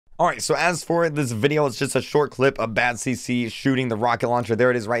Alright, so as for this video, it's just a short clip of Badcc shooting the rocket launcher. There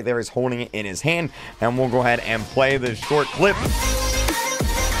it is right there. He's holding it in his hand, and we'll go ahead and play this short clip.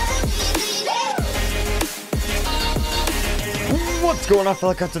 What's going on,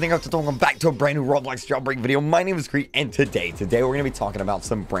 fellow KreekCraft? Welcome back to a brand new Roblox Jailbreak video. My name is Kreek, and today we're going to be talking about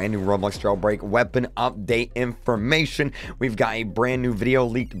some brand new Roblox Jailbreak weapon update information. We've got a brand new video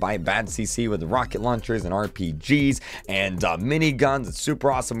leaked by Badcc with rocket launchers and RPGs and miniguns. It's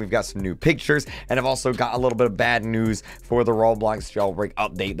super awesome. We've got some new pictures, and I've also got a little bit of bad news for the Roblox Jailbreak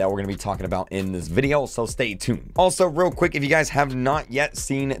update that we're going to be talking about in this video, so stay tuned. Also, real quick, if you guys have not yet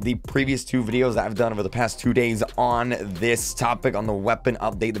seen the previous two videos that I've done over the past 2 days on this topic, on the weapon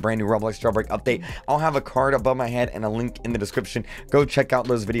update, the brand new Roblox Jailbreak update, I'll have a card above my head and a link in the description. Go check out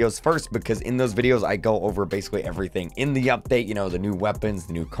those videos first, because in those videos I go over basically everything in the update. You know, the new weapons,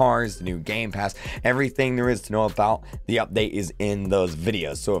 the new cars, the new game pass, everything there is to know about the update is in those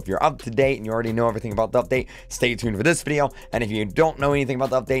videos. So if you're up to date and you already know everything about the update, stay tuned for this video. And if you don't know anything about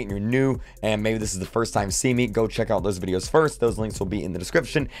the update and you're new and maybe this is the first time seeing me, go check out those videos first. Those links will be in the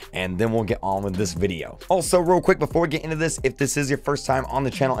description, and then we'll get on with this video. Also, real quick before we get into this, if this is your first time on the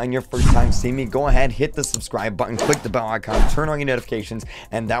channel and your first time seeing me, go ahead, hit the subscribe button, click the bell icon, turn on your notifications,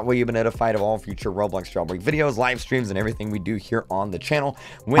 and that way you'll be notified of all future Roblox Jailbreak videos, live streams, and everything we do here on the channel.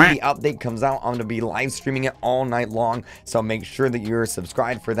 When the update comes out, I'm going to be live streaming it all night long, so make sure that you're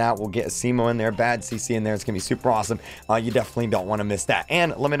subscribed for that. We'll get a Simo in there, Badcc in there. It's going to be super awesome. You definitely don't want to miss that.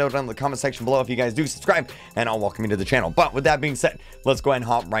 And let me know down in the comment section below if you guys do subscribe, and I'll welcome you to the channel. But with that being said, let's go ahead and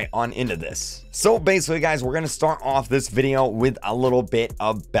hop right on into this. So basically, guys, we're going to start off this video with a little bit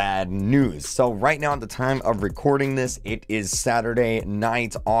of bad news. So right now, at the time of recording this, it is Saturday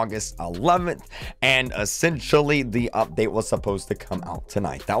night, August 11th, and essentially the update was supposed to come out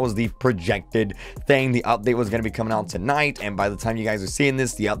tonight. That was the projected thing. The update was going to be coming out tonight, and by the time you guys are seeing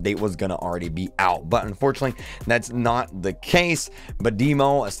this, the update was going to already be out. But unfortunately, that's not the case.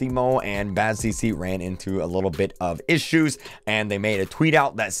 Badimo, Simo, and Badcc ran into a little bit of issues, and they made a tweet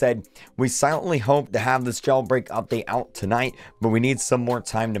out that said, "We silently hope to have this jailbreak update out tonight, but we need some more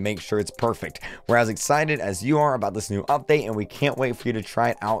time to make sure it's perfect. We're as excited as you are about this new update, and we can't wait for you to try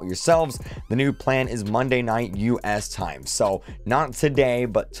it out yourselves. The new plan is Monday night US time." So not today,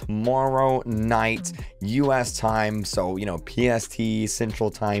 but tomorrow night US time. So, you know, PST,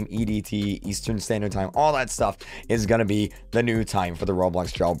 Central Time, EDT, Eastern Standard Time, all that stuff is going to be the new time for the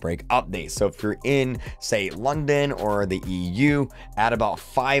Roblox Jailbreak update. So if you're in, say, London or the EU, add about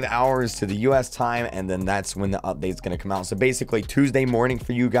 5 hours to the US time, and then that's when the update is going to come out. So basically Tuesday morning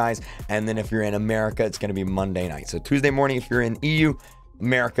for you guys, and then if you're in America, it's going to be Monday night. So Tuesday morning if you're in EU,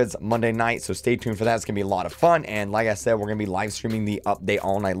 America's Monday night. So stay tuned for that. It's gonna be a lot of fun, and like I said, we're gonna be live streaming the update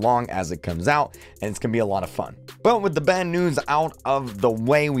all night long as it comes out, and it's gonna be a lot of fun. But with the bad news out of the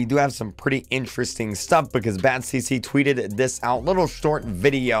way, we do have some pretty interesting stuff, because Badcc tweeted this out, little short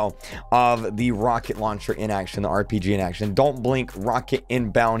video of the rocket launcher in action, the RPG in action. Don't blink, rocket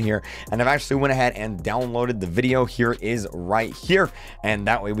inbound here. And I've actually went ahead and downloaded the video. Here it is right here, and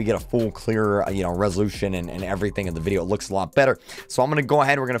that way we get a full clear, you know, resolution and everything in the video. It looks a lot better. So I'm gonna go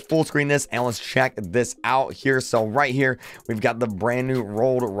ahead, we're gonna full screen this, and let's check this out here. So right here we've got the brand new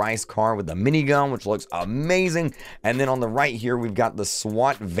rolled rice car with the minigun, which looks amazing. And then on the right here we've got the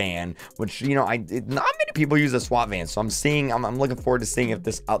SWAT van, which, you know, not many people use the SWAT van, so I'm looking forward to seeing if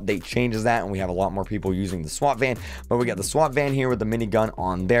this update changes that and we have a lot more people using the SWAT van. But we got the SWAT van here with the minigun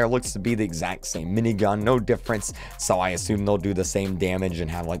on there. Looks to be the exact same minigun, no difference, so I assume they'll do the same damage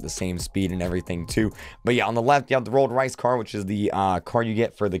and have like the same speed and everything too. But yeah, on the left you have the rolled rice car, which is the car you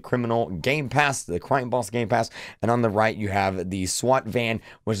get for the criminal game pass, the crime boss game pass, and on the right you have the SWAT van,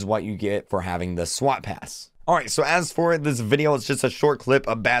 which is what you get for having the SWAT pass. Alright, so as for this video, it's just a short clip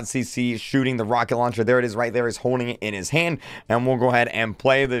of Badcc shooting the rocket launcher. There it is right there. He's holding it in his hand, and we'll go ahead and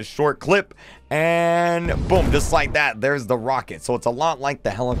play this short clip. And boom, just like that, there's the rocket. So it's a lot like the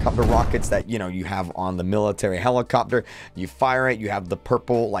helicopter rockets that, you know, you have on the military helicopter. You fire it, you have the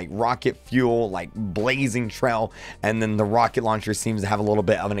purple like rocket fuel, like blazing trail, and then the rocket launcher seems to have a little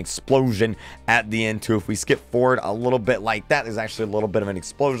bit of an explosion at the end too. If we skip forward a little bit like that, there's actually a little bit of an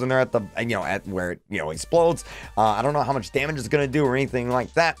explosion there at the, you know, at where it, you know, explodes. I don't know how much damage it's going to do or anything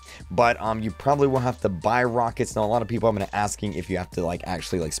like that, but you probably will have to buy rockets. Now a lot of people have been asking if you have to like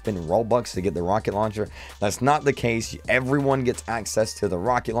actually like spend Robux to get the rocket launcher. That's not the case. Everyone gets access to the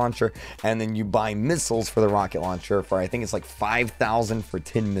rocket launcher, and then you buy missiles for the rocket launcher for, I think it's like 5,000 for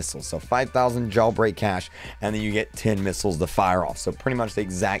 10 missiles. So 5,000 jailbreak cash, and then you get 10 missiles to fire off. So pretty much the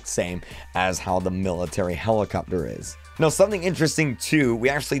exact same as how the military helicopter is. Now, something interesting too, we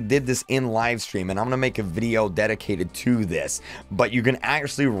actually did this in live stream, and I'm gonna make a video dedicated to this, but you can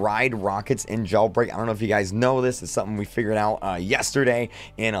actually ride rockets in Jailbreak. I don't know if you guys know this. It's something we figured out yesterday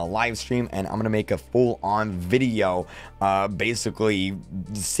in a live stream, and I'm gonna make a full-on video basically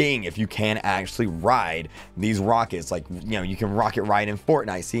seeing if you can actually ride these rockets. Like, you know, you can rocket ride in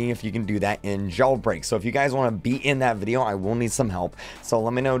Fortnite, seeing if you can do that in Jailbreak. So if you guys want to be in that video, I will need some help. So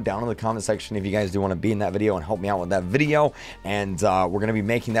let me know down in the comment section if you guys do want to be in that video and help me out with that video. And we're going to be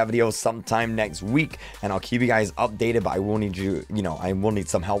making that video sometime next week, and I'll keep you guys updated, but I will need I will need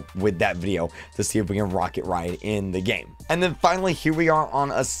some help with that video to see if we can rocket ride in the game. And then finally, here we are on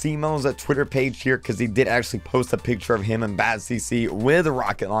Asimo's Twitter page here, because he did actually post a picture of him and Badcc with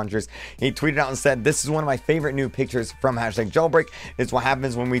rocket launchers. He tweeted out and said, "This is one of my favorite new pictures from #Jailbreak. It's what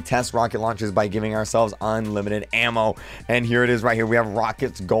happens when we test rocket launchers by giving ourselves unlimited ammo." And here it is right here. We have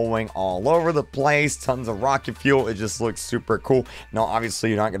rockets going all over the place, tons of rocket fuel. It just looks super cool. Now, obviously,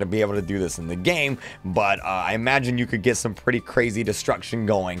 you're not going to be able to do this in the game, but I imagine you could get some pretty crazy destruction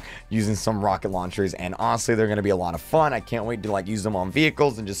going using some rocket launchers, and honestly, they're going to be a lot of fun. I can't wait to use them on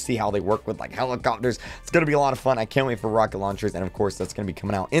vehicles and just see how they work with helicopters. It's going to be a lot of fun. I can't wait for rocket launchers, and of course, that's going to be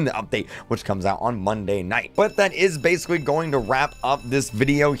coming out in the update, which comes out on Monday night. But that is basically going to wrap up this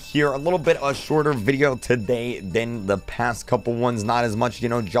video here. A little bit a shorter video today than the past couple ones. Not as much,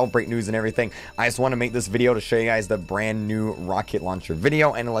 Jailbreak news and everything. I just want to make this video to show you guys the brand new rocket launcher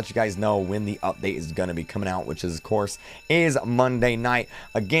video and to let you guys know when the update is going to be coming out, which is, of course, is Monday night.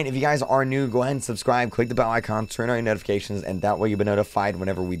 Again, if you guys are new, go ahead and subscribe, click the bell icon, turn on your notifications, and that way you'll be notified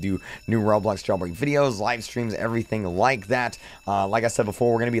whenever we do new Roblox Jailbreak videos, live streams, everything like that. Like I said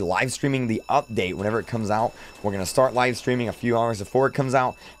before, we're going to be live streaming the update whenever it comes out. We're going to start live streaming a few hours before it comes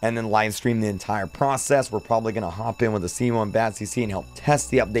out, and then live stream the entire process. We're probably going to hop in with the Asimo and Badcc and help test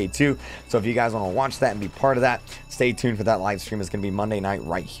the update too. So if you guys want to watch that and be part of that, stay tuned for that live stream. It's going to be Monday night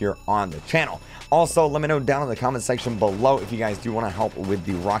right here on the channel. Also, let me know down in the comment section below if you guys do want to help with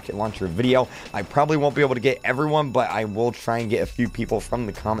the rocket launcher video. I probably won't be able to get everyone, but I will try and get a few people from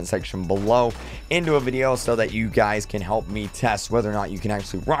the comment section below into a video so that you guys can help me test whether or not you can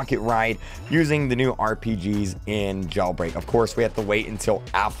actually rocket ride using the new RPGs in Jailbreak. Of course, we have to wait until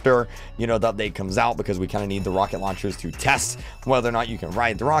after, the update comes out, because we kind of need the rocket launchers to test whether or not you can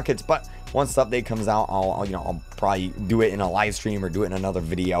ride the rockets. But once the update comes out, I'll probably do it in a live stream or do it in another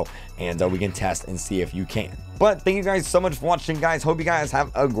video, and we can test and see if you can. But thank you guys so much for watching, guys. Hope you guys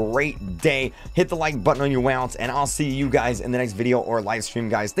have a great day. Hit the like button on your way out, and I'll see you guys in the next video or live stream,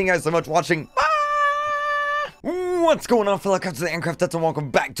 guys. Thank you guys so much for watching. Bye! What's going on, fellow crafters of the Minecraft? And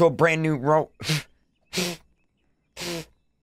welcome back to a brand new